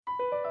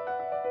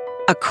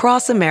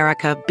Across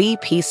America,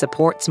 BP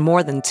supports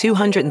more than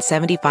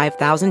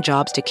 275,000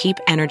 jobs to keep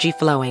energy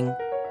flowing.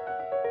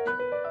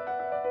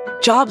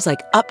 Jobs like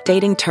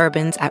updating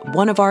turbines at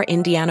one of our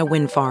Indiana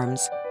wind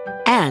farms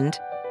and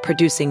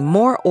producing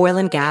more oil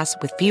and gas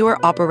with fewer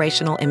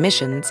operational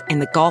emissions in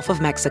the Gulf of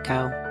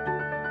Mexico.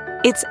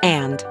 It's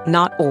and,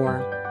 not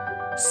or.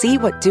 See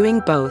what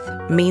doing both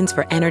means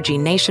for energy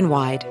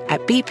nationwide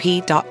at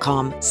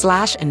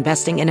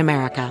bp.com/investing in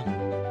America.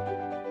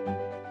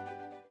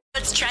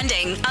 What's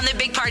trending on the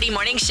Big Party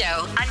Morning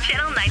Show on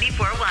Channel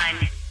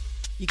 94.1.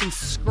 You can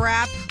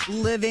scrap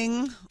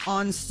living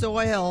on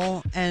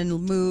soil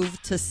and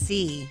move to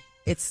sea.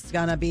 It's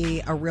going to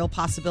be a real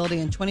possibility.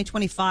 In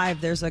 2025,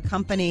 there's a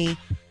company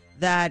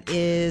that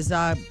is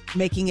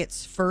making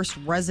its first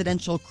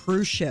residential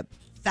cruise ship.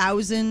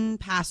 1,000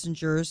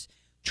 passengers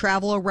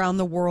travel around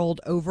the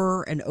world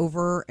over and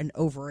over and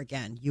over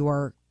again. You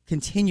are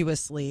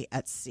continuously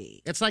at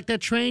sea. It's like that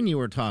train you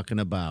were talking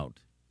about.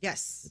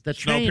 Yes. The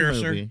train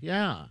Snowpiercer? movie.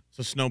 Yeah. It's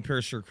a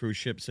Snowpiercer cruise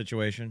ship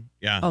situation.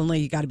 Yeah.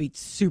 Only you got to be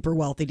super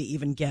wealthy to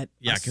even get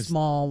a 'cause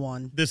small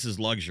one. This is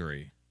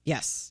luxury.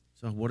 Yes.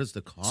 So what is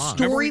the cost?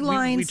 Story- Remember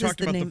Storylines we is talked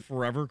the about name. the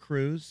Forever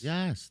Cruise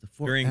Yes. The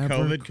during Forever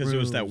COVID because it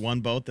was that Cruise.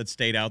 one boat that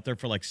stayed out there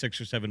for like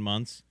 6 or 7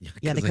 months.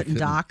 Yeah, they 'cause couldn't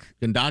dock.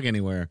 Couldn't dock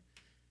anywhere.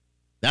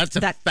 That's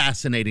a That-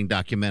 fascinating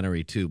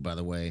documentary too, by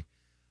the way.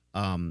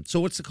 So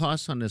what's the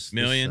cost on this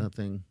Million? This,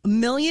 thing? $1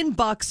 million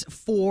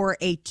for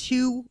a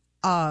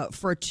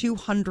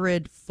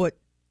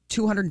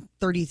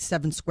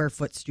 237 square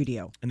foot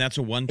studio. And that's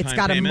a one-time It's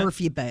got payment? a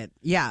Murphy bed.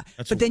 Yeah.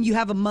 That's But then you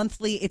have a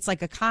monthly, it's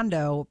like a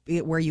condo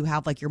where you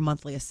have like your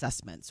monthly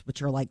assessments,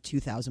 which are like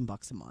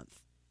 $2,000 a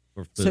month.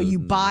 For So food you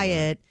and buy all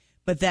that. it,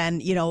 but then,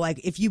 you know, like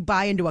if you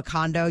buy into a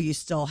condo, you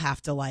still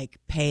have to like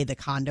pay the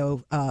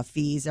condo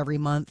fees every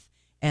month.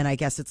 And I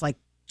guess it's like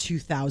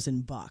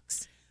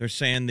 $2,000. They're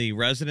saying the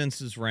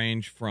residences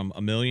range from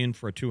 $1 million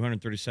for a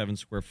 237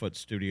 square foot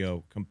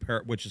studio,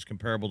 which is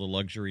comparable to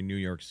luxury New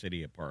York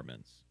City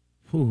apartments.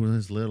 Ooh,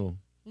 that's little.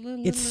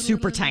 It's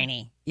super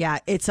tiny. Yeah,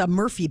 it's a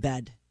Murphy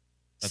bed.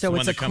 That's so the one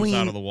it's that a comes queen.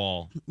 out of the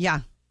wall.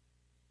 Yeah.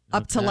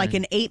 Up to Okay. like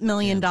an $8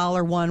 million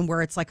one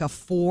where it's like a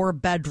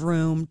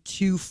 4-bedroom,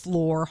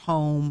 2-floor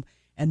home.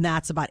 And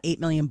that's about $8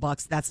 million.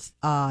 That's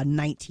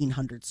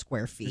 1,900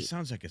 square This feet.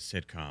 sounds like a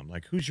sitcom.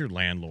 Like, who's your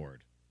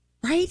landlord?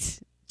 Right?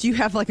 Do you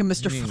have like a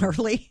Mr.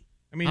 Farley?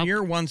 I mean,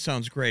 year 1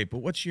 sounds great, but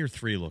what's year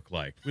 3 look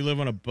like? We live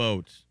on a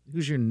boat.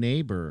 Who's your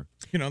neighbor?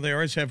 You know, they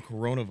always have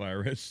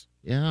coronavirus.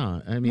 Yeah,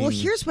 I mean. Well,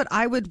 here's what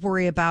I would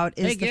worry about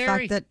is Hey, the Gary.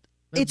 fact that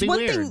That'd it's be one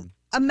weird. thing.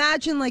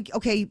 Imagine like,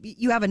 okay,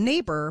 you have a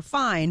neighbor,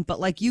 fine, but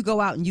like you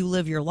go out and you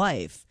live your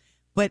life.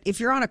 But if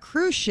you're on a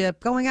cruise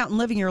ship going out and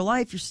living your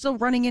life, you're still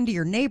running into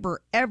your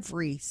neighbor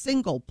every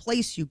single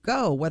place you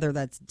go, whether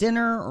that's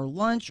dinner or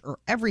lunch or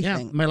Yeah,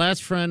 everything. my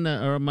last friend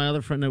or my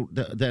other friend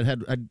that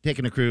had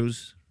taken a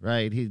cruise,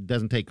 right? He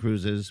doesn't take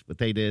cruises, but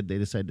they did. They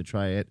decided to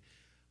try it.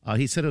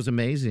 He said it was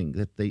amazing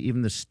that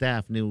even the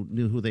staff knew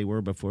who they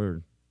were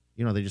before.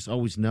 You know, they just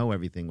always know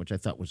everything, which I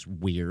thought was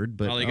weird.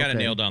 But Well, you got to okay.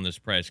 nail down this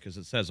price because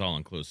it says all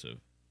inclusive.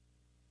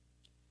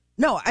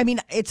 No, I mean,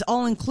 it's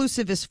all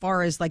inclusive as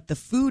far as like the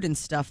food and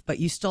stuff, but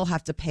you still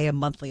have to pay a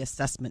monthly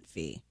assessment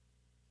fee.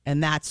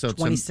 And that's So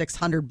it's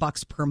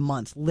 $2,600 per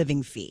month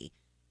living fee.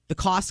 The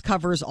cost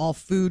covers all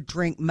food,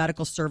 drink,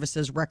 medical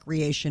services,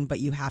 recreation, but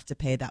you have to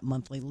pay that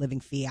monthly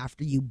living fee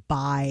after you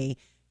buy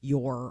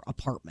your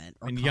apartment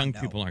or And condo. young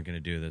people aren't going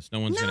to do this. No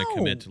one's going to No.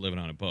 commit to living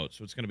on a boat.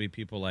 So it's going to be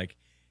people like,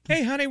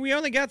 hey, honey, we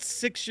only got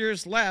 6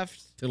 years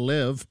left. to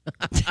live.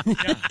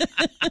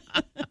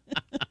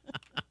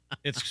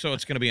 It's going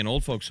to be an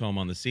old folks home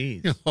on the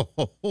seas. Rich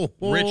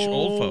Rich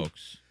old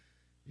folks.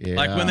 Yeah.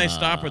 Like when they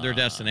stop at their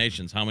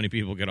destinations, how many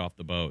people get off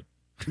the boat?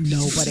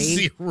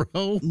 Nobody.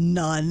 Zero.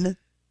 None.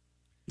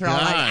 They're all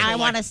like, God. I So,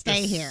 want to like,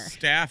 stay the here.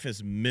 Staff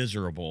is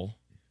miserable.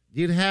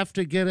 You'd have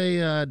to get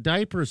a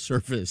diaper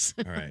service.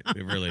 All right,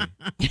 we really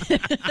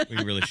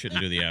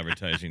shouldn't do the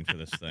advertising for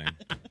this thing.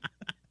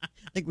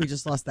 I think we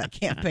just lost that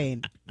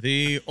campaign.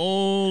 The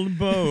old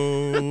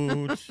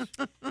boat.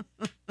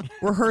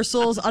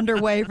 Rehearsals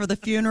underway for the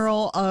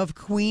funeral of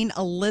Queen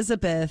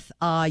Elizabeth.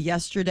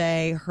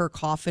 Yesterday, her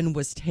coffin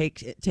was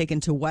taken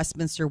to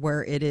Westminster,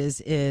 where it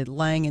is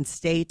lying in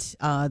state.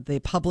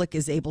 The public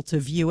is able to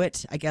view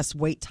it. I guess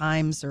wait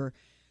times are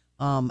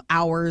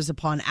hours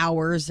upon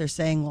hours. They're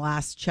saying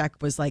last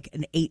check was like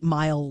an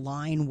 8-mile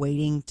line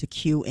waiting to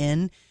queue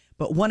in.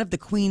 But one of the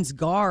Queen's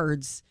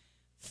guards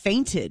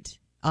fainted,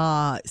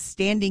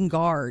 standing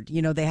guard.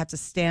 You know, they have to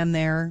stand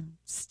there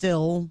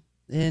still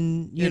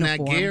in uniform.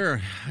 In that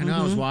gear. I know.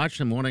 I was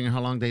watching them, wondering how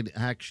long they'd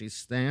actually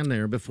stand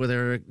there before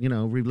they're,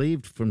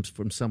 relieved from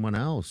someone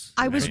else.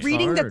 I was That's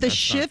reading that hard. the That's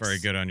shifts. not very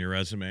good on your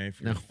resume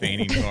for No.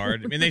 fainting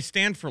guard. I mean, they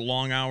stand for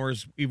long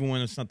hours, even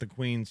when it's not the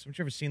Queen's. Haven't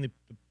you ever seen the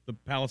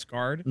Palace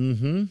Guard?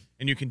 Mm-hmm.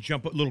 And you can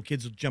jump up, little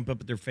kids will jump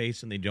up at their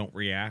face and they don't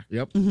react.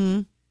 Yep.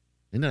 Mm-hmm.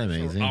 Isn't that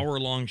amazing?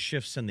 Hour-long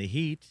shifts in the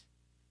heat.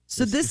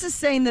 So this is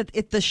saying that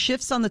the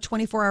shifts on the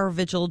 24-hour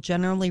vigil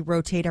generally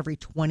rotate every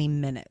 20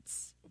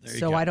 minutes. There you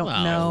So go. I don't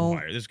Wow. know.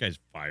 Fired. This guy's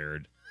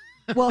fired.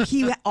 Well,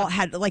 he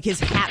had like his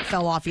hat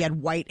fell off. He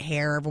had white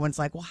hair. Everyone's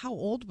like, "Well, how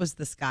old was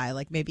this guy?"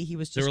 Like maybe he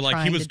was just. They were like,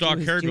 trying he was to do dark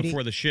his haired duty.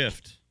 before the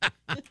shift.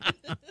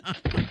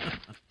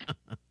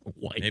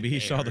 Maybe he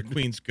saw the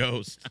Queen's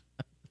ghost.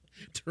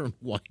 Turned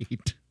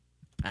white,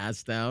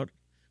 passed out.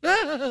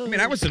 I mean,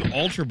 I was an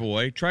altar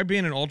boy. Try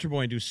being an altar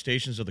boy and do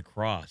Stations of the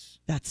Cross.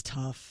 That's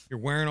tough. You're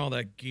wearing all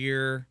that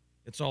gear.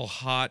 It's all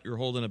hot. You're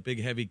holding a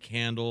big, heavy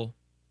candle.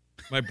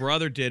 My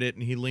brother did it,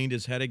 and he leaned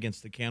his head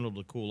against the candle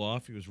to cool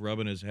off. He was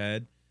rubbing his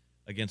head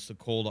against the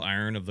cold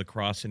iron of the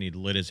cross, and he'd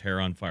lit his hair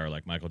on fire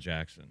like Michael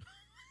Jackson.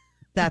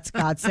 That's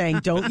God saying,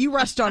 "Don't you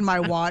rest on my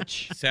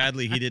watch."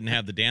 Sadly, he didn't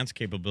have the dance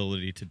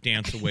capability to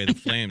dance away the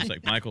flames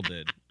like Michael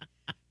did.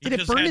 He Did it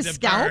just burn had his to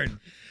scalp? burn.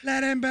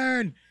 Let him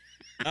burn.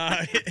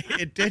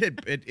 It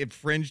did. It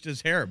fringed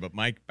his hair, but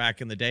Mike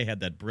back in the day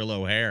had that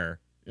Brillo hair.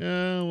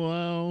 Oh,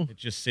 wow. It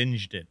just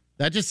singed it.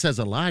 That just says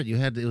a lot.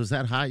 It was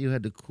that hot. You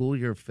had to cool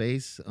your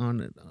face on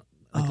it.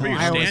 But you're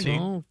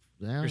standing.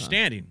 Yeah. You're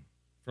standing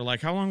for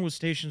like how long was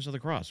Stations of the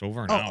Cross?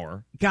 Over an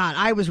hour. God,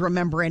 I was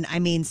remembering. I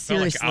mean, Felt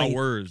seriously. like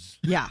hours.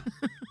 Yeah.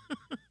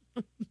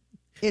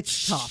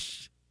 It's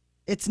tough.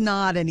 It's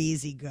not an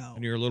easy go.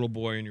 And you're a little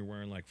boy and you're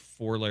wearing like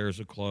 4 layers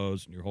of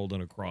clothes and you're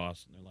holding a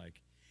cross and they're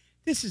like,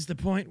 this is the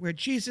point where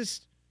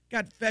Jesus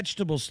got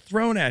vegetables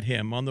thrown at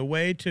him on the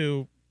way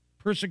to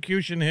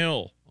Persecution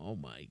Hill. Oh,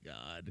 my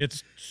God.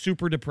 It's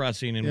super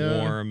depressing and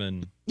warm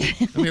and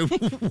I mean,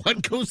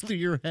 what goes through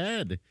your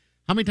head?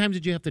 How many times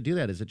did you have to do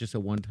that? Is it just a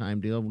one-time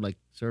deal, like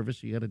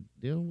service you got to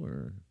do,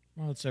 or?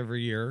 well, it's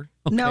every year.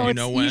 No, You it's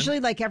know when? usually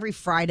like every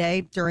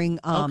Friday during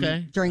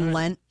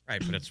Lent.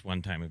 Right, but it's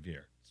one time of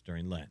year. It's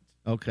during Lent.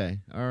 Okay,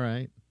 all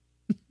right.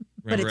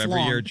 Remember, it's every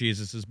long. year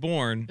Jesus is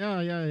born, Yeah.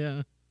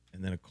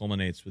 and then it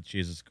culminates with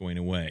Jesus going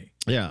away,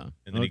 Yeah.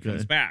 and then he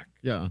comes back.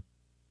 Yeah.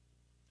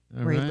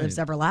 All Where he lives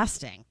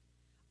everlasting.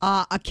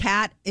 A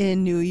cat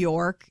in New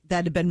York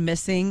that had been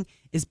missing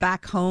is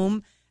back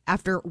home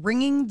after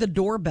ringing the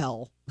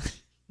doorbell.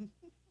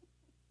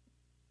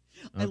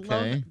 I Okay.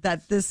 love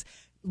that this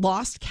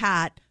lost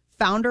cat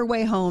found her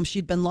way home.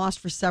 She'd been lost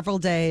for several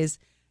days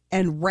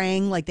and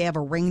rang like they have a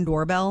Ring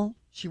doorbell.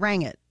 She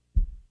rang it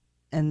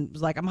and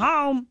was like, "I'm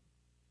home."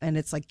 And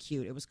it's like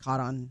cute. It was caught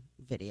on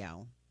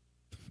video.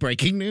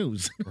 Breaking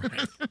news.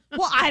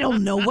 Well, I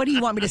don't know. What do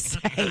you want me to say?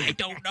 I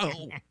don't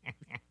know.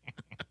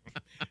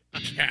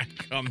 Cat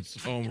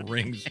comes home,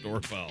 rings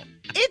doorbell.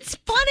 It's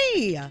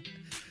funny.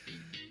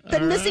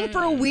 Been missing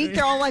for a week.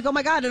 They're all like, "Oh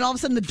my God." And all of a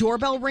sudden the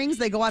doorbell rings.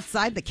 They go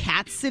outside. The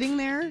cat's sitting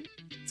there.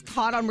 It's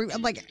caught on.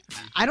 I'm like,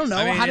 I don't know.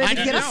 I mean, How did I it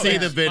get don't up know. see there?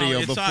 the video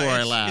It's before I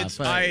it's- laugh. It's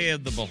eye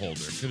of the beholder.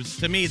 'Cause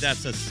to me,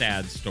 that's a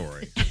sad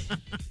story.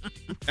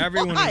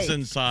 Everyone Why? was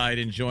inside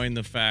enjoying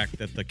the fact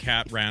that the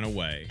cat ran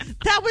away.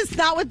 That was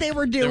not what they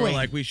were They doing. were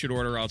like, we should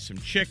order out some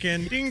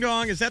chicken. Ding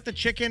dong, is that the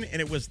chicken?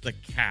 And it was the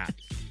cat.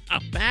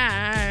 I'm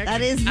back.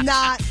 That is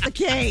not the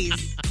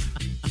case.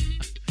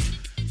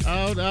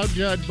 I'll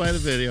judge by the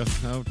video.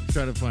 I'll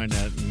try to find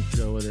that and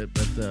go with it.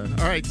 But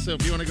all right, so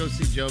if you want to go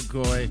see Joe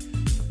Coy,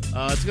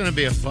 it's going to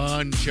be a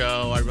fun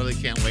show. I really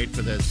can't wait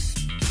for this.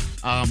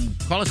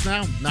 Call us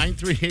now,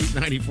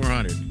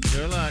 938-9400.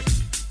 Good luck.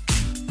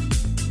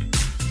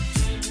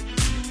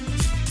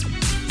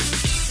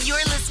 You're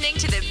listening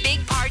to the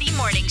Big Party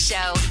Morning Show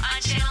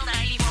on Channel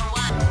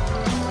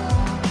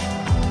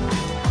 94.1.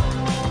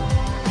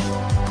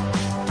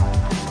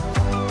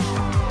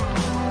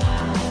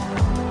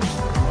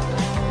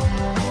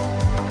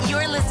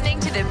 You're listening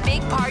to the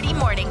Big Party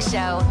Morning Show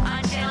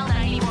on Channel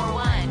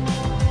 94.1.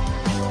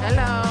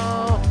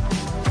 Hello.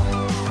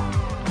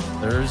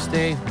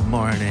 Thursday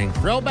morning.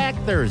 Throwback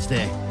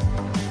Thursday.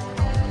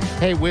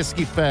 Hey,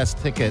 Whiskey Fest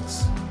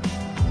tickets.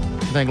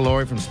 Thank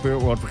Lori from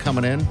Spirit World for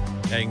coming in.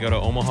 Yeah, you can go to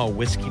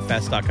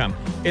OmahaWhiskeyFest.com.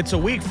 It's a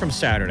week from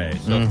Saturday.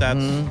 So if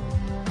that's...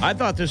 I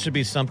thought this would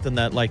be something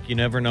that, like, you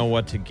never know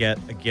what to get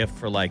a gift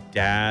for, like,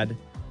 dad.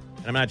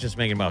 And I'm not just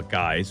making about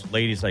guys.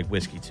 Ladies like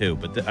whiskey, too.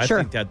 But I Sure.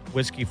 think that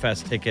Whiskey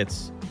Fest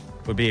tickets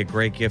would be a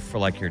great gift for,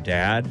 like, your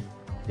dad.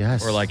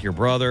 Yes. Or, like, your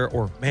brother.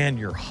 Or, man,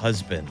 your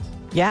husband.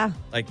 Yeah.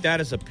 Like, that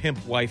is a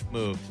pimp wife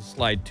move to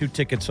slide 2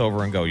 tickets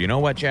over and go, you know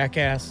what,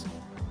 jackass?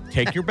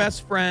 Take your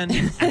best friend.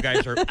 You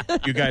guys are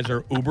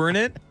Ubering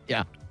it.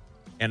 Yeah.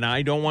 And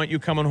I don't want you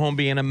coming home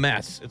being a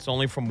mess. It's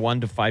only from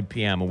 1 to 5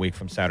 p.m. a week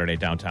from Saturday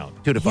downtown.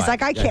 2 to 5. He's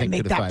like, I think can't make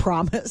 2 to that 5.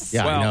 promise.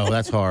 Yeah, Well- I know.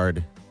 That's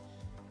hard.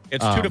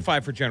 It's 2 to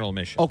 5 for general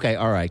admission. Okay,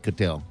 all right. Good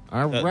deal.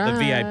 All The right.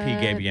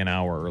 VIP gave you an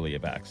hour early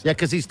of access. Yeah,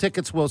 because these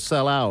tickets will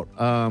sell out.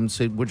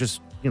 So we're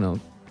just,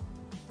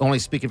 only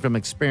speaking from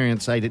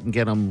experience. I didn't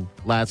get them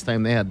last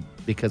time they had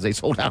because they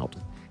sold out,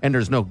 and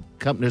there's no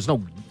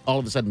all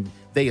of a sudden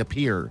they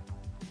appear.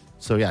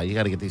 So yeah, you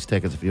got to get these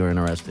tickets if you're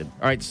interested.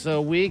 All right,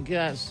 so we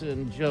got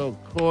some Joe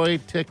Coy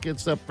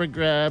tickets up for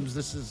grabs.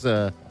 This is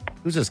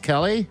who's this?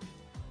 Kelly.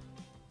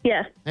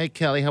 Yeah. Hey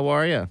Kelly, how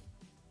are you?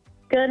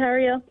 Good. How are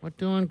you? We're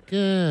doing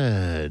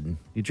good.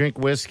 You drink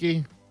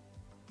whiskey?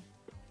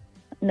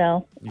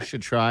 No. You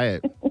should try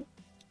it.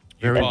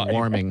 Very paused.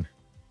 warming.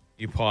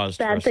 You paused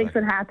for a Bad things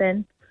second. would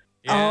happen.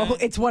 Yeah. Oh,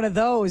 it's one of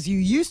those. You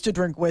used to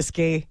drink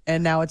whiskey,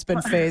 and now it's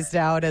been phased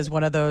out as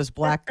one of those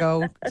black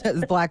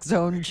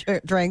zone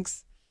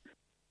drinks.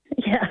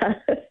 Yeah.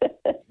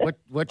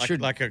 What's your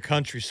like a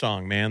country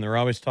song, man. They're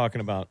always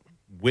talking about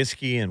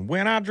whiskey and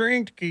when I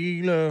drink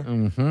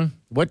tequila.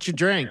 What's your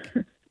drink?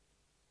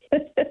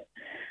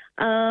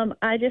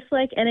 I just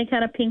like any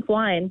kind of pink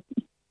wine.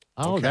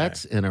 Oh, Okay.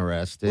 that's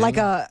interesting.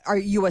 Are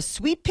you a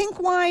sweet pink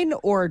wine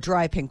or a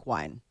dry pink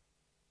wine?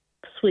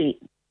 Sweet.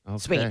 okay.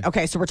 Sweet.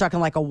 Okay, so we're talking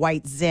like a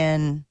white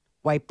Zin,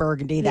 white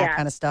Burgundy, that Yeah.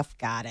 kind of stuff.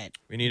 Got it.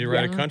 We need to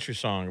write a country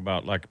song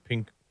about like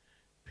pink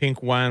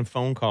wine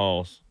phone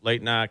calls,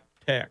 late night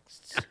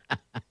texts.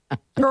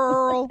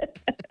 Girl.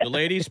 The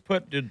ladies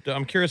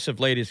I'm curious if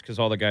ladies, because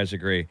all the guys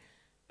agree,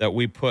 that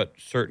we put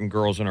certain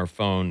girls in our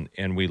phone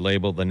and we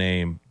label the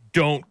name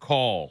 "Don't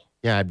Call"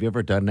 Yeah, have you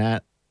ever done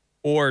that?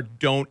 or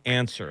 "Don't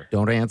Answer."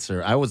 Don't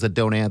answer. I was a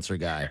don't answer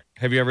guy.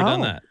 Have you ever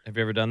done Oh. that? Have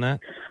you ever done that?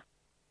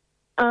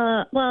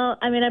 Well,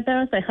 I mean, I've been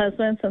with my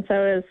husband since I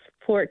was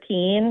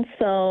 14,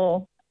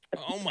 so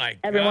Oh my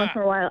every once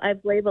in god! a while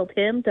I've labeled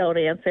him "Don't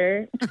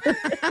answer."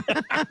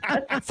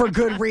 For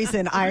good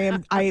reason.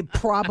 I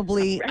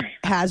probably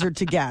hazard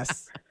to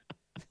guess.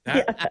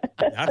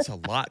 That's a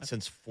lot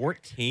since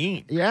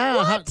 14.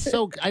 Yeah.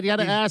 So I got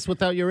to ask,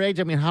 without your age,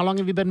 I mean, how long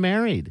have you been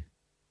married?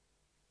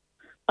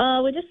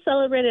 We just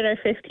celebrated our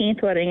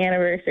 15th wedding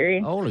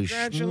anniversary. Holy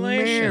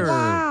Congratulations. schmear.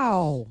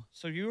 Wow.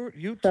 So you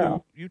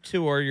So-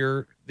 two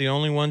are the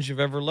only ones you've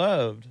ever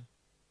loved.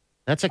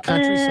 That's a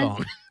country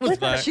song.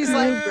 She's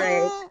like,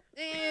 Great.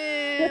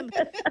 And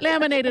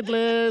laminated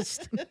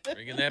list.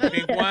 Drinking that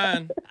pink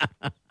wine.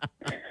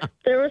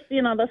 There was,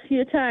 the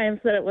few times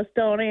that it was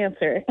 "Don't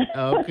answer."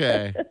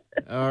 Okay.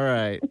 All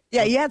right.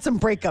 yeah, you had some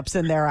breakups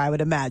in there, I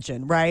would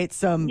imagine, right?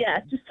 Some Yeah,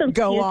 just some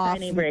Go few off.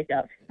 tiny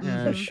breakups.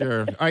 Yeah,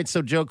 sure. All right.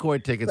 So Joe Coy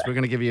tickets. We're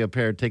going to give you a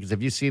pair of tickets.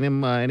 Have you seen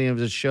him? Any of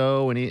his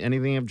show?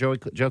 Anything of Joe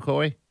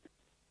Coy?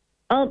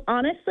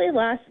 Honestly,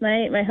 last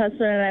night my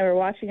husband and I were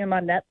watching him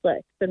on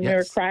Netflix, and we were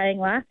Yes. crying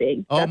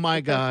laughing. Oh, That's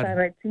my the first God. time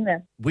I'd seen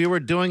him. We were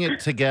doing it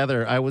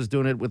together. I was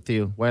doing it with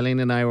you. Wileen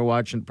and I were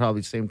watching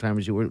probably the same time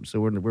as you were. So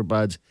we're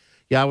buds.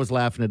 Yeah, I was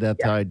laughing to death.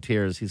 I had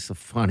tears. He's a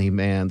funny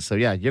man. So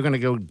yeah, you're going to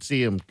go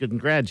see him.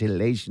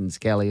 Congratulations,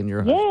 Kelly, and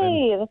your husband.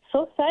 Yay! That's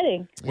so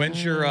exciting.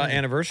 When's your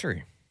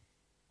anniversary?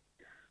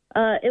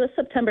 It was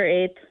September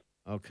 8th.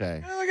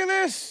 Okay. Oh, look at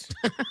this.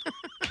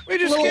 We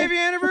just gave you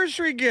an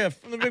anniversary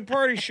gift from the Big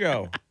Party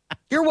Show.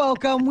 You're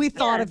welcome. We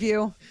thought of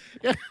you.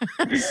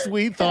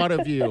 Sweet thought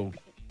of you.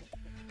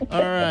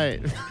 All right.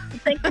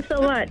 Thank you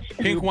so much.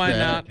 Pink wine bet.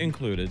 not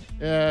included.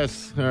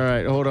 Yes. All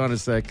right. Hold on a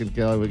second,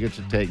 Kelly. We'll get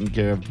you taken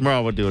care of.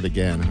 Tomorrow we'll do it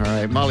again. All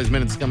right. Molly's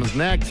Minutes comes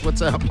next.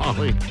 What's up,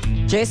 Molly?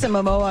 Jason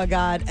Momoa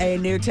got a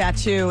new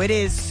tattoo. It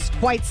is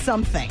quite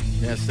something.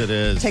 Yes, it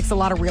is. Takes a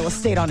lot of real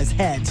estate on his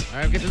head. All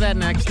right. We'll get to that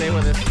next. Stay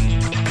with us.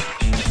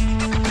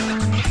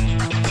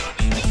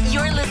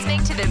 You're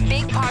listening to the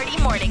Big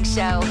Party Morning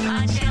Show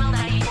on Channel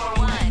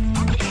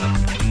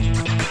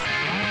 94.1.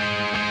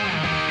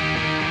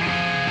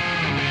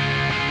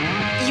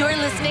 You're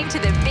listening to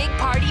the Big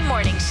Party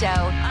Morning Show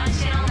on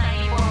Channel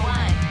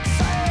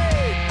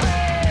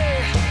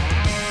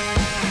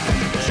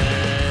 94.1.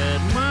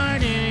 Good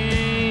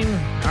morning.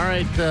 All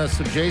right.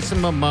 So Jason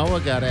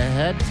Momoa got a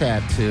head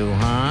tattoo,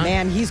 huh?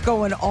 Man, he's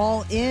going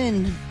all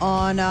in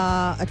on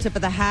a tip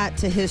of the hat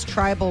to his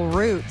tribal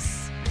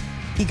roots.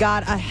 He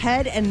got a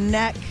head and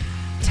neck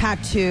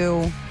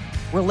tattoo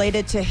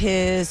related to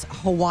his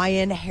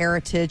Hawaiian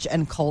heritage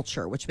and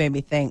culture, which made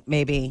me think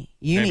maybe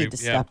you need to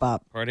step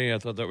up. Party, I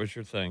thought that was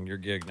your thing, your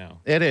gig now.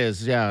 It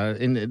is, yeah.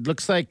 And it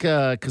looks like,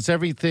 because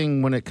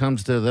everything when it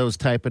comes to those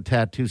type of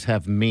tattoos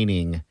have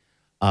meaning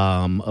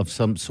of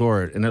some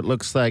sort. And it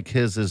looks like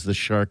his is the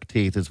shark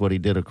teeth is what he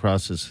did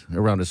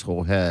around his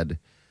whole head.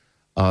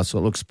 So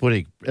it looks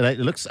pretty, I think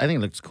it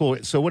looks cool.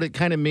 So what it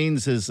kind of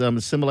means is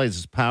it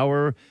symbolizes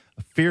power,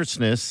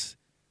 fierceness,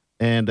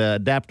 and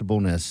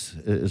adaptableness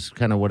is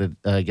kind of what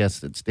I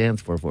guess it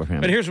stands for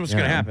him. But here's what's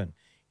going to Yeah. happen.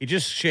 He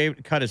just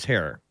cut his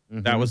hair.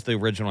 Mm-hmm. That was the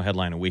original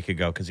headline a week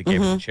ago because he gave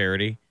it to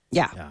charity.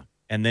 Yeah.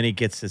 And then he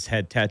gets his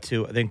head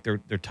tattoo. I think they're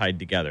tied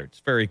together.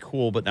 It's very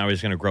cool, but now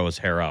he's going to grow his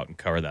hair out and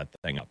cover that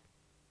thing up.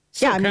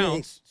 Still Yeah, I mean,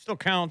 counts. Still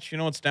counts. You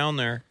know what's down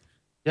there.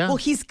 Yeah. Well,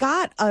 he's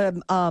got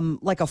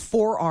like a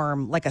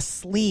forearm, like a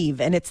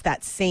sleeve, and it's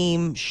that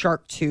same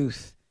shark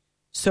tooth.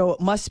 So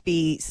it must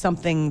be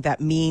something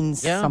that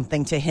means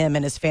something to him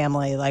and his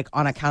family, like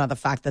on account of the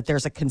fact that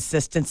there's a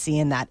consistency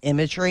in that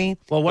imagery.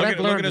 Well, what Look I've at,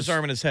 look learned at his is-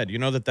 arm and his head. You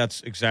know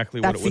that's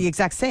exactly what That's it would. the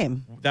exact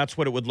same. That's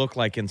what it would look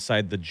like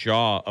inside the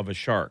jaw of a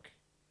shark.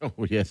 Oh,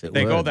 yes, it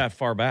They go would. that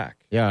far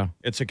back. Yeah.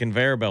 It's a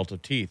conveyor belt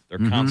of teeth. They're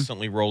Mm-hmm.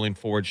 constantly rolling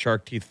forward.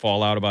 Shark teeth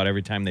fall out about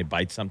every time they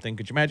bite something.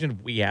 Could you imagine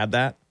if we had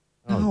that?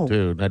 Oh, No.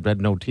 dude, I've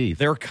had no teeth.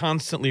 They're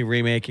constantly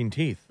remaking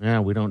teeth. Yeah,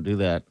 we don't do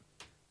that.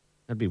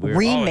 That'd be weird.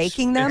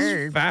 Remaking them?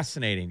 It's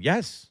fascinating.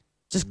 Yes.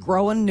 Just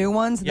growing new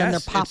ones, and then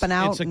Yes. they're popping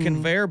out. It's a and-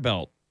 conveyor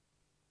belt.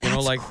 You know,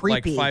 That's like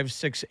creepy. 5,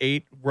 6,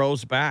 8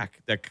 rows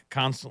back that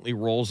constantly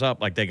rolls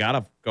up. Like they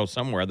gotta go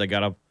somewhere. They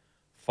gotta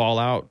fall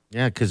out.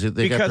 Yeah, because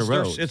they got the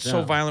roads. It's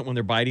so violent when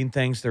they're biting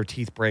things, their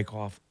teeth break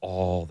off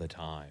all the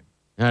time.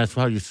 Yeah, that's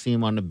how you see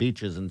them on the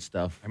beaches and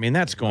stuff. I mean,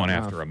 that's going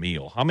after a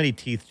meal. How many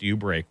teeth do you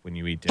break when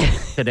you eat dinner?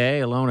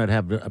 Today alone,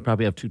 I'd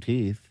probably have 2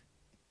 teeth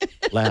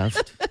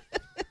left.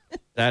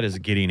 That is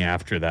getting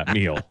after that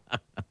meal.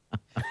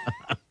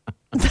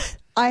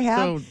 I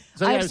have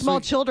So small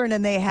children,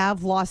 and they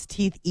have lost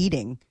teeth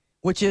eating,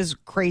 which is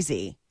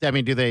crazy. I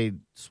mean, do they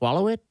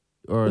swallow it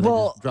or it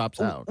just drops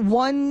out?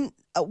 One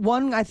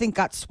I think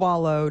got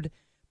swallowed,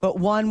 but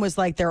one was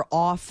like they're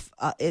off.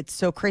 It's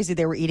so crazy.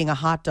 They were eating a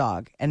hot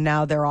dog, and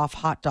now they're off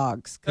hot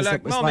dogs because They're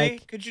it was Mommy,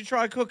 like, could you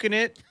try cooking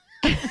it?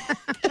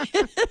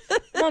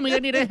 Mommy, I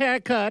need a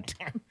haircut.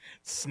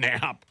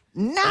 Snap.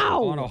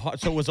 no.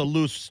 So it was a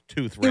loose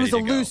tooth. It was a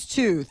loose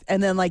tooth,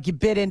 and then like you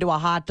bit into a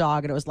hot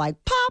dog, and it was like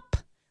pop.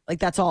 Like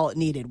that's all it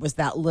needed was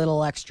that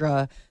little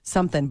extra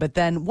something. But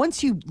then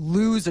once you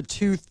lose a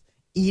tooth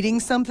eating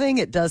something,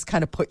 it does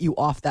kind of put you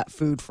off that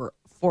food for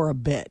a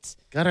bit.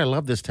 God, I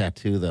love this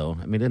tattoo, though.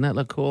 I mean, doesn't that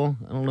look cool?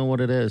 I don't know what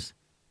it is.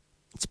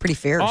 It's pretty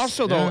fierce.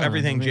 Also, though,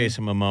 everything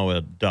Jason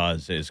Momoa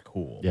does is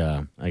cool.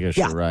 Yeah, I guess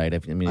Yeah. you're right.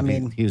 If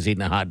he was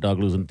eating a hot dog,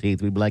 losing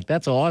teeth, we'd be like,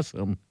 that's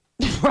awesome.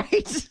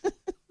 Right?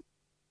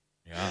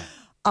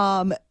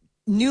 Yeah.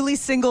 Newly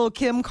single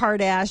Kim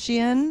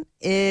Kardashian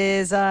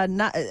is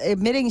not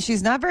admitting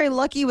she's not very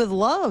lucky with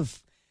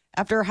love.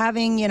 After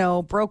having,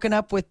 broken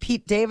up with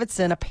Pete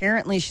Davidson,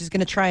 apparently she's going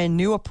to try a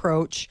new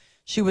approach.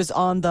 She was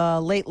on the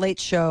Late Late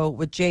Show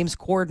with James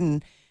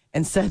Corden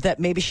and said that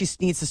maybe she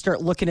needs to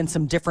start looking in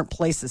some different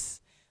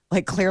places.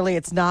 Like, clearly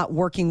it's not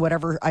working,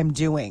 whatever I'm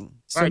doing.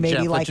 So All right,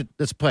 maybe Jeff,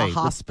 let's play. a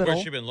hospital.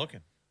 Where's she been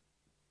looking?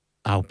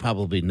 I'll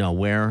probably know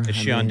where. Is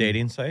she on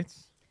dating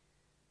sites?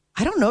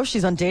 I don't know if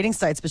she's on dating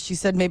sites, but she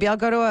said maybe I'll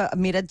go to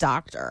meet a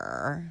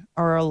doctor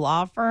or a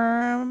law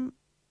firm.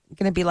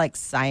 Going to be like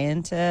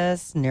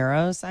scientist,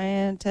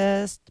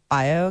 neuroscientist,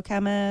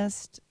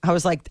 biochemist. I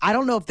was like, I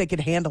don't know if they could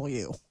handle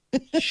you.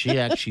 She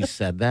actually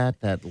said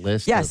that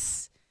list.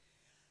 Yes.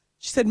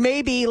 She said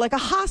maybe like a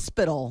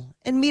hospital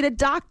and meet a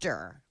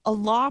doctor, a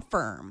law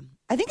firm.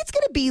 I think it's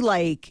going to be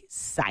like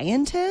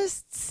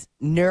scientists,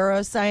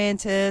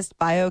 neuroscientist,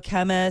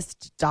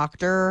 biochemist,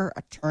 doctor,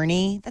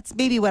 attorney. That's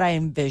maybe what I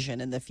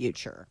envision in the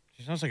future.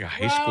 She sounds like a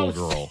high school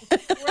girl.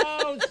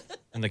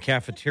 In the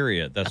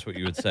cafeteria, that's what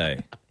you would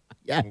say.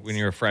 Yes. When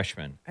you're a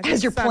freshman.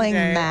 As you're playing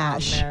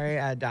MASH. I'll marry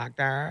a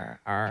doctor.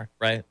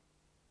 Right?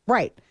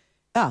 Right.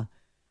 Yeah.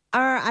 Or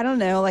I don't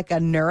know, like a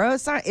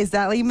neuroscience. Is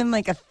that even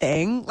like a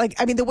thing? Like,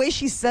 I mean, the way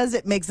she says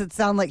it makes it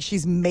sound like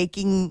she's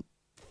making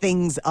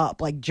things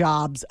up, like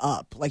jobs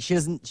up. Like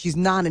she's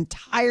not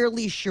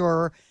entirely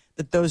sure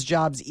that those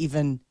jobs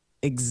even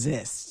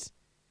exist.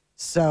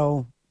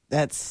 So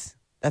that's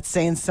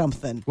saying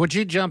something. Would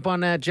you jump on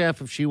that, Jeff,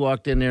 if she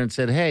walked in there and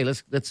said, "Hey,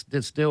 let's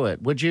do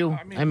it"? Would you?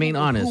 I mean,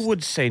 honest. Who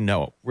would say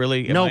no?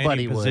 Really?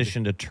 Nobody in a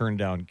position to turn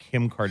down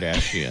Kim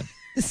Kardashian.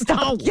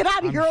 Stop. Get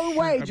out of your own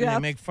way, I mean, Jeff.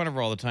 they make fun of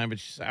her all the time, but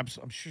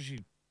I'm sure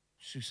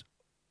she's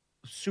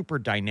super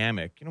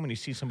dynamic. You know when you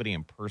see somebody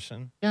in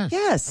person?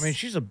 Yes. I mean,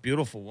 she's a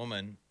beautiful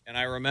woman, and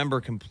I remember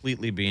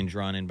completely being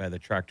drawn in by the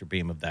tractor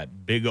beam of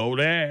that big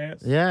old ass.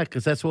 Yeah,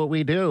 because that's what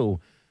we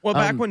do. Well,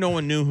 back when no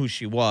one knew who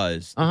she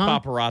was, the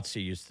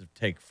paparazzi used to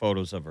take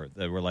photos of her.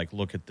 They were like,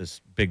 "Look at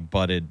this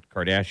big-butted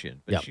Kardashian."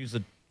 But she's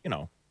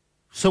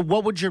So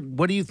what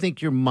do you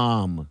think your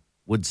mom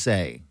would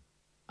say?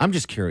 I'm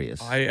just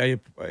curious. I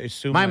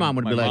assume My mom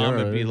would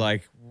be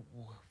like,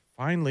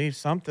 finally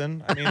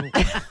something. I mean,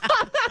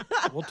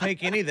 we'll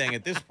take anything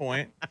at this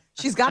point.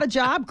 She's got a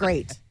job.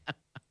 Great.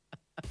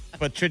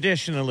 But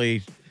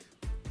traditionally,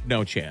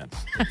 no chance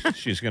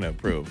she's going to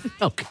approve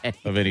of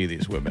any of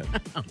these women.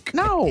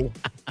 No.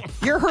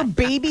 You're her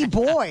baby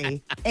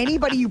boy.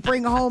 Anybody you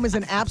bring home is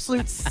an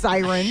absolute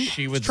siren.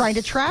 She was trying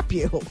to trap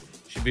you.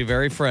 She'd be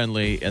very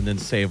friendly and then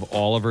save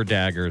all of her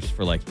daggers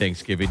for like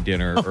Thanksgiving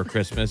dinner or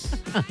Christmas.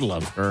 I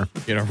love her.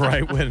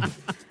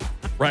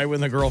 Right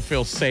when the girl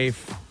feels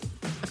safe.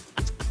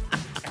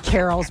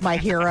 Carol's my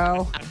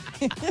hero.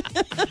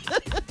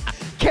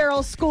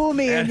 Carol, school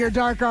me in your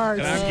dark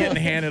arts. And I'm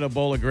getting handed a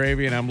bowl of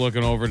gravy and I'm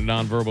looking over to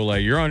nonverbal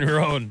like, you're on your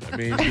own. I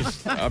mean,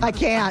 I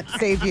can't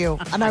save you,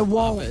 and I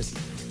won't.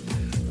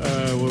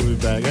 We'll be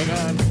back. Hang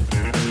on.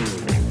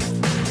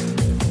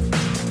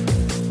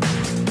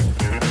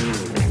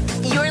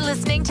 You're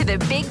listening to the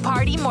Big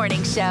Party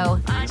Morning Show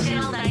on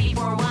Channel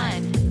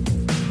 94.1.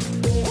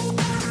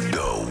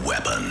 The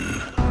Weapon.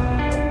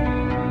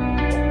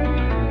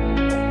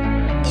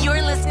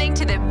 You're listening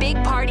to the Big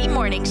Party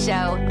Morning Show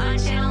on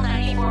Channel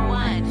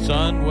 94.1.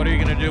 son, what are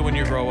you going to do when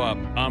you grow up?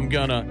 I'm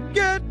going to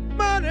get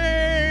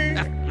money.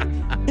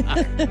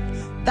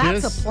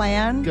 That's a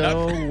plan.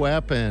 Go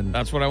weapon.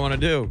 That's what I want to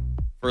do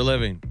for a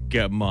living.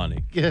 Get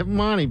money. Get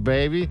money,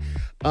 baby.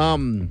 All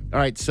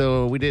right,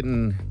 so we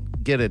didn't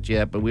get it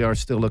yet, but we are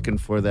still looking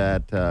for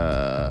that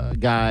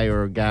guy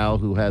or gal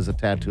who has a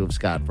tattoo of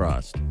Scott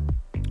Frost.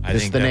 I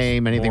Just think the that's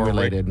name, anything more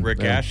related.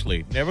 Rick Yeah.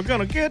 Ashley. Never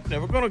gonna get. You're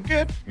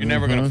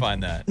never gonna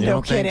find that. You No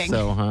don't think kidding.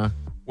 so, huh?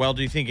 Well,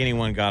 do you think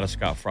anyone got a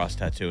Scott Frost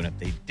tattoo? And if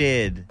they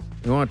did,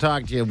 We want to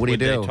talk to you. What do you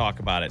would do? they talk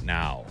about it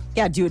now?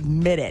 Yeah, do you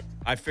admit it?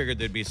 I figured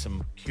there'd be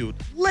some cute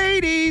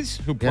ladies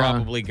who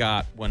probably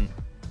got one,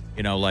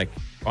 like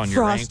on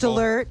your Frost ankle.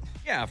 alert.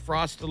 Yeah,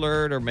 Frost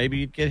alert, or maybe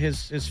you'd get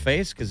his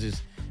face because I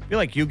feel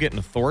like you getting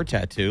a Thor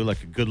tattoo,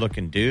 like a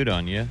good-looking dude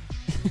on you.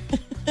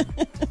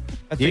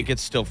 I think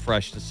it's still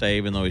fresh to say,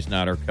 even though he's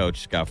not our coach,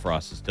 Scott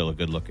Frost is still a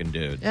good-looking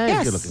dude. Yeah,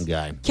 he's a good-looking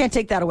guy. Can't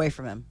take that away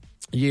from him.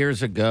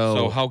 Years ago.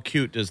 So how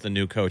cute does the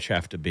new coach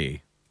have to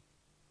be?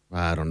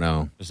 I don't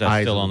know. Is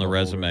that still on the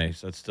resume?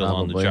 Is that still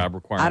on the Probably. job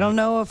requirement? I don't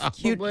know if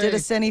Cute did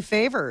us any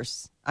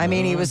favors. I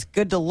mean, he was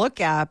good to look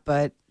at,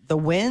 but the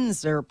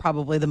wins are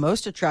probably the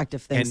most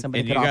attractive thing somebody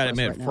And could you offer got to us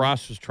admit, right now.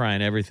 Frost was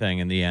trying everything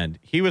in the end.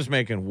 He was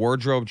making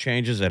wardrobe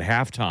changes at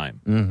halftime.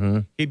 Mm-hmm.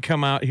 He'd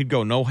come out, he'd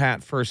go no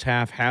hat first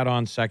half, hat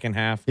on second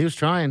half. He was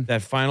trying.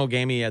 That final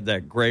game, he had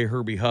that gray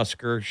Herbie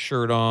Husker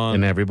shirt on.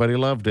 And everybody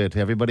loved it.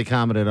 Everybody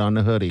commented on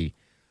the hoodie.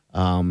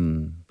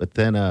 But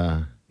then,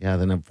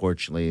 then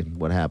unfortunately,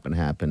 what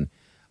happened.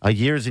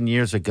 Years and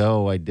years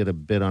ago, I did a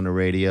bit on the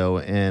radio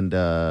and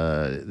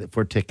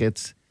for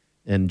tickets,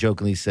 and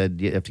jokingly said,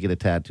 you have to get a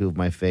tattoo of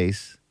my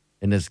face.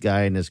 And this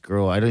guy and this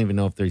girl, I don't even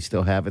know if they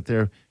still have it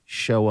there,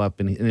 show up,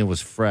 and it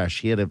was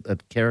fresh. He had a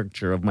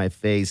caricature of my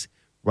face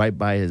right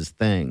by his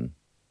thing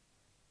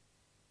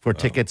for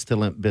tickets to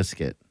Limp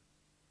Bizkit.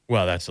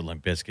 Well, that's a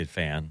Limp Bizkit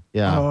fan.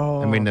 Yeah.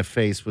 I mean, the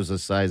face was the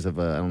size of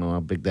I don't know how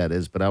big that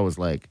is, but I was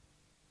like,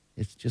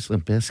 it's just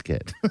Limp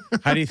Bizkit.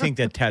 How do you think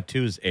that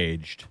tattoo's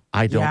aged?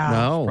 I don't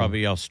know.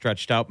 Probably all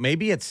stretched out.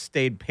 Maybe it's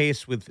stayed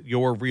pace with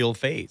your real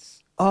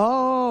face.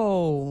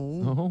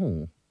 Oh.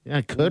 Oh, yeah,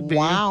 it could be.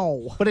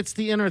 Wow. But it's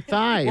the inner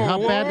thigh. How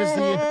bad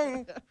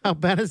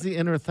does the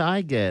inner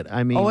thigh get?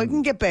 I mean, Oh, it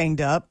can get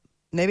banged up.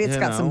 Maybe it's You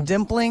got know. some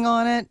dimpling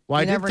on it. well,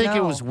 I You did never think it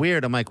know. was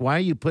weird. I'm like, why are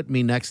you putting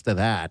me next to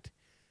that?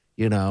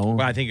 You know?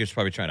 Well, I think he was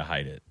probably trying to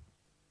hide it.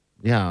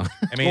 Yeah.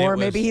 I mean, Or it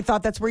was- maybe he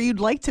thought that's where you'd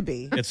like to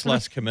be. it's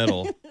less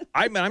committal.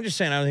 I'm just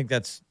saying, I don't think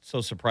that's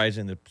so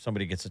surprising that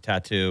somebody gets a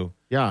tattoo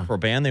Yeah. for a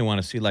band they want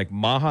to see. Like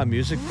Maha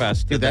Music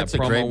Fest did Dude, that's that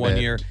a promo great one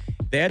bit. year.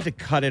 They had to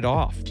cut it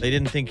off. They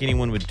didn't think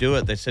anyone would do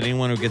it. They said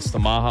anyone who gets the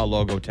Maha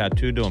logo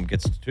tattooed to them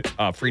gets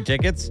free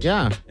tickets.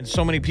 Yeah. And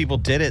so many people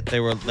did it,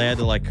 they had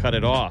to like cut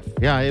it off.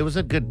 Yeah, it was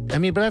a good. I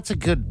mean, but that's a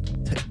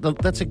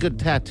good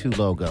tattoo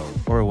logo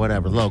or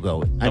whatever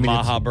logo. The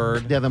Maha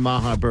bird. Yeah, the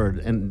Maha bird,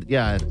 and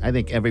yeah, I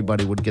think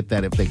everybody would get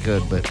that if they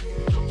could. But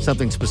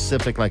something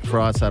specific like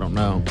Frost, I don't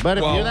know. But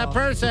if Well, you're that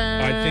person,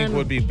 I think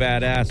would be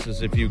badass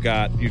is if you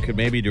could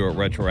maybe do it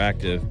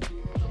retroactive.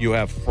 You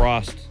have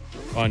Frost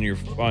on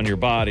your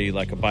body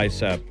like a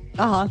bicep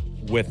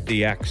with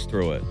the X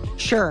through it.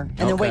 Sure.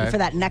 And then waiting Okay. for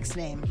that next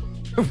name.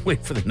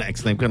 wait for the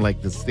next name, kind of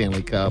like the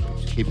Stanley Cup.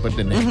 Just keep putting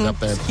the names up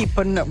there. Just keep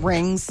putting up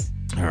rings.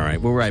 All right,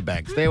 we'll be right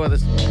back. Stay with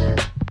us.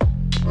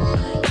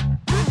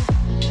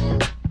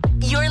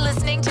 You're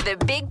listening to the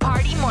Big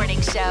Party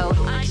Morning Show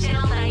on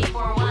Channel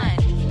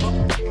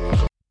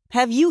 94.1.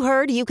 Have you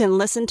heard you can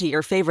listen to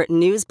your favorite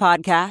news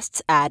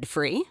podcasts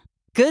ad-free?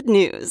 Good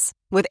news.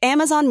 With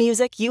Amazon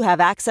Music, you have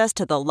access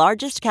to the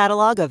largest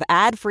catalog of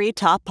ad-free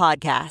top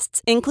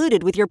podcasts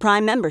included with your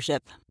Prime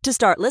membership. To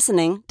start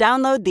listening,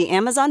 download the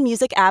Amazon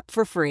Music app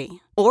for free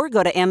or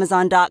go to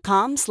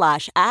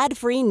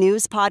amazon.com/ad-free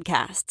news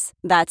podcasts.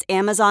 That's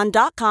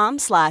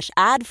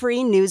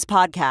amazon.com/ad-free news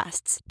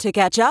podcasts to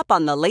catch up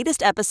on the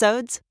latest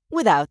episodes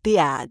without the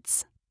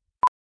ads.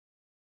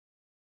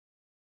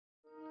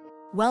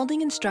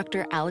 Welding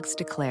instructor Alex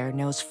DeClaire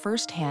knows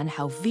firsthand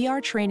how VR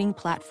training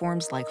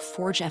platforms like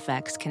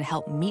ForgeFX can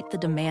help meet the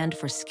demand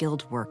for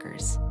skilled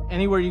workers.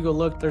 Anywhere you go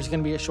look, there's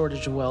going to be a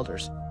shortage of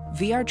welders.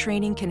 VR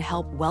training can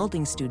help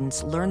welding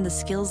students learn the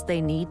skills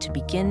they need to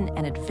begin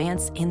and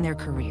advance in their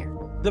career.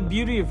 The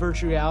beauty of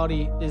virtual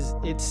reality is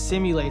it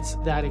simulates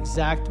that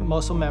exact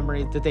muscle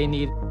memory that they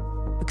need.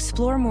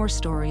 Explore more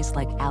stories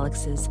like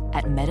Alex's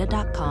at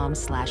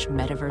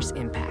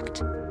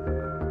meta.com/metaverseimpact.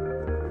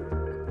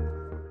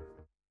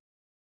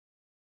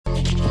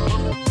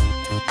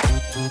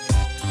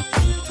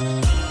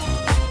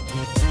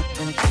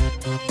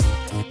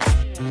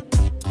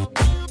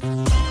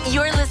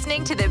 You're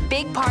listening to the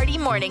Big Party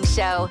Morning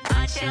Show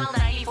on Channel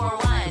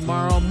 94.1.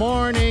 Tomorrow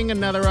morning,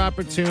 another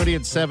opportunity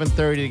at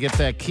 7:30 to get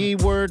that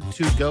keyword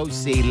to go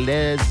see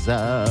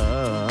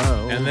Lizzo.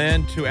 And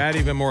then to add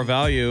even more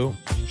value,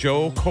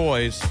 Joe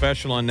Coy's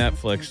special on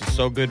Netflix is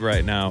so good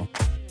right now.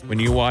 When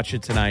you watch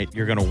it tonight,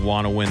 you're going to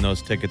want to win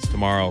those tickets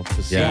tomorrow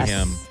to see Yes.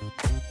 him.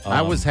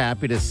 I was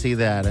happy to see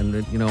that.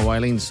 And, you know,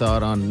 Eileen saw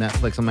it on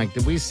Netflix. I'm like,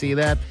 did we see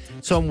that?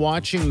 So I'm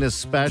watching this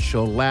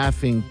special,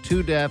 laughing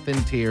to death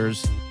in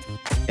tears.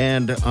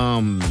 And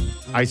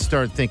I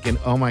start thinking,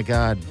 oh, my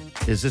God,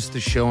 is this the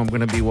show I'm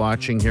going to be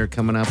watching here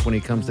coming up when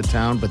he comes to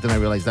town? But then I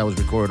realized that was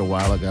recorded a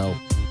while ago.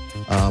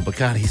 But,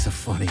 God, he's a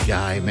funny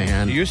guy,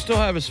 man. Do you still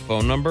have his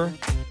phone number?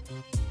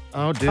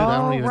 Oh, dude, I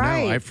don't even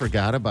right. know. I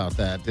forgot about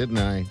that, didn't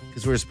I?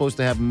 Because we were supposed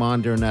to have him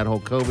on during that whole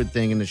COVID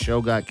thing, and the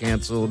show got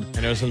canceled.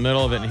 And it was in the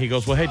middle of it, and he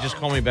goes, well, hey, just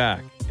call me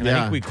back. And I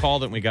Yeah. think we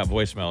called it and we got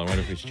voicemail. I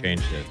wonder if he's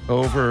changed it.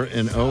 Over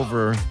and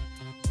over.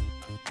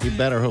 You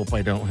better hope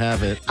I don't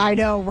have it. I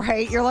know,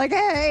 right? You're like,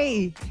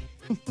 hey.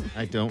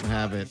 I don't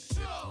have it.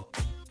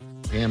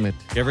 Damn it.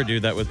 You ever do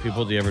that with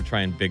people? Do you ever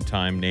try and big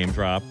time name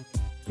drop?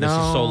 This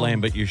No. is so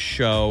lame, but you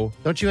show.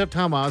 Don't you have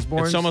Tom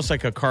Osborne? It's almost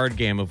like a card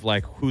game of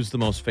like who's the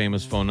most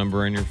famous phone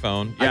number in your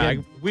phone. Yeah,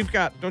 we've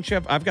got. Don't you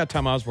have? I've got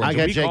Tom Osborne. I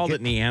got we Jake called it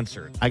and he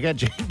answered. I got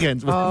Jake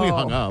Gensel. We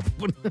hung up.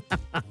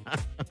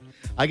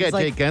 I got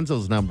Jake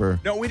Gensel's number.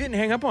 No, we didn't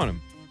hang up on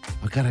him.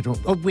 Oh, God, I don't.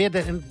 Oh, we had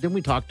that. Didn't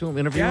we talk to him?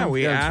 Interview Yeah, him?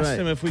 we that's asked right.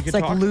 him if we could It's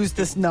like talk. lose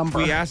this number.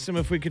 We asked him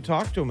if we could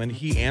talk to him, and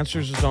he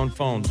answers his own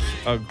phone.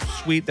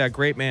 Sweet, that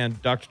great man,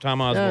 Dr. Tom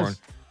Osborne.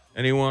 Yes.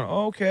 And he went,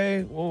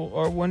 okay, well,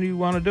 or when do you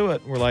want to do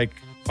it? And we're like,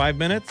 5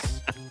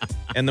 minutes?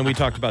 And then we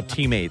talked about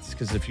teammates,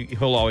 because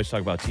he'll always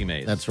talk about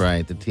teammates. That's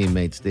right, the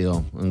teammates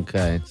deal.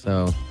 Okay,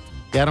 so,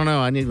 yeah, I don't know.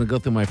 I need to go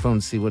through my phone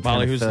and see what Molly,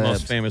 kind of who's the feds.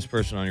 most famous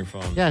person on your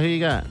phone? Yeah, who you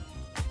got?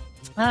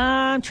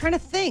 I'm trying to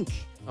think.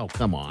 Oh,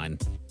 come on.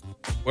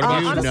 What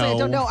about Honestly, I know?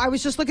 don't know. I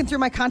was just looking through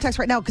my contacts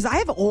right now because I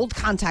have old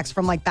contacts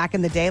from like back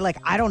in the day. Like,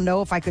 I don't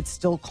know if I could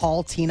still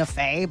call Tina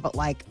Fey, but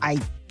like I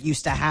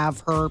used to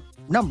have her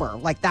number,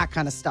 like that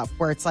kind of stuff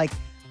where it's like,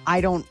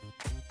 I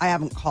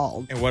haven't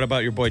called. And what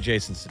about your boy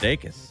Jason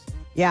Sudeikis?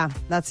 Yeah,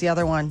 that's the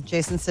other one.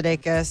 Jason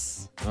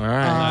Sudeikis. All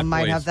right. That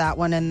Might boy's- have that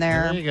one in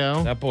there. There you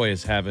go. That boy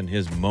is having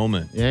his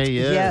moment. Yeah, he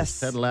is. Yes.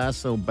 Ted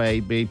Lasso,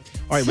 baby.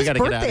 All right, It's we his got to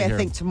get out of birthday, here. I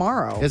think,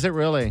 tomorrow. Is it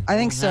really? I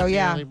think so, Happy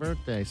yeah. early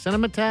birthday. Send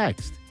him a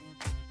text.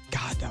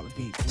 God, that would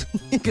be.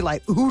 You'd be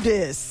like, who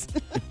this?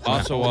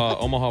 Also,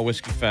 Omaha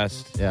Whiskey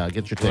Fest. Yeah,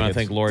 get your We want tickets. to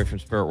thank Lori from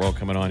Spirit World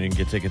coming on. You can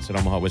get tickets at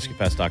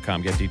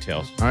omahawhiskeyfest.com. Get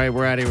details. All right,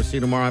 we're out of here. We'll see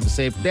you tomorrow. Have a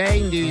safe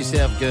day and do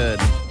yourself good.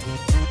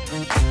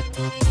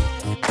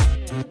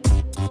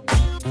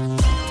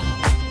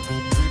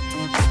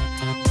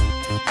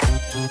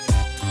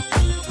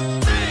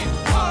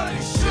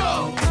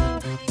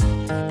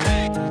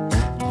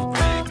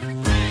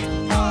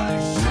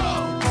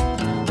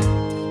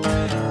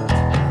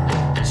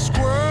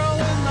 Squirrel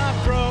in my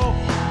fro,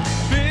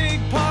 big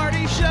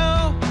party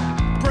show.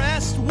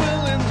 Breast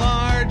will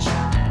enlarge,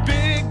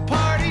 big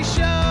party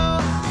show.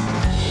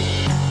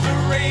 The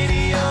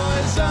radio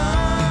is on.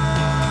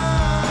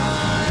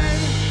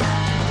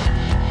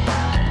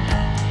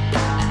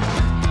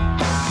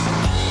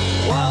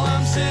 While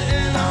I'm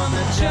sitting on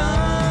the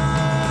john.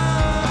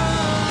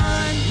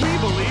 We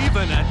believe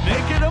in a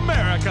naked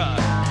America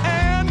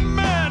and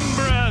man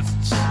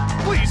breasts.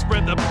 Please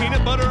spread the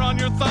peanut butter on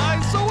your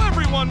thighs so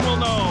everyone will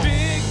know.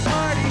 Big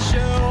party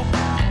show.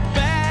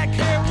 Back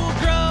hair will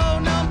grow.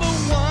 Number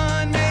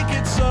one, make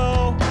it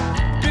so.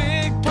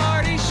 Big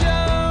party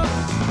show.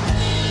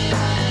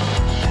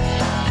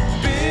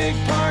 Big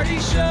party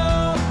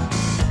show.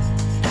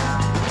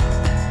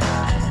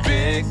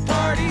 Big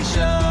party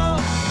show.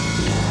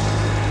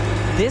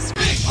 This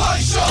Big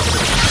party show.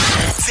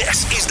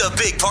 This is the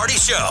Big Party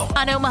Show.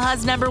 On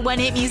Omaha's #1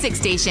 hit music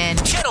station.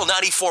 Channel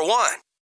 94.1.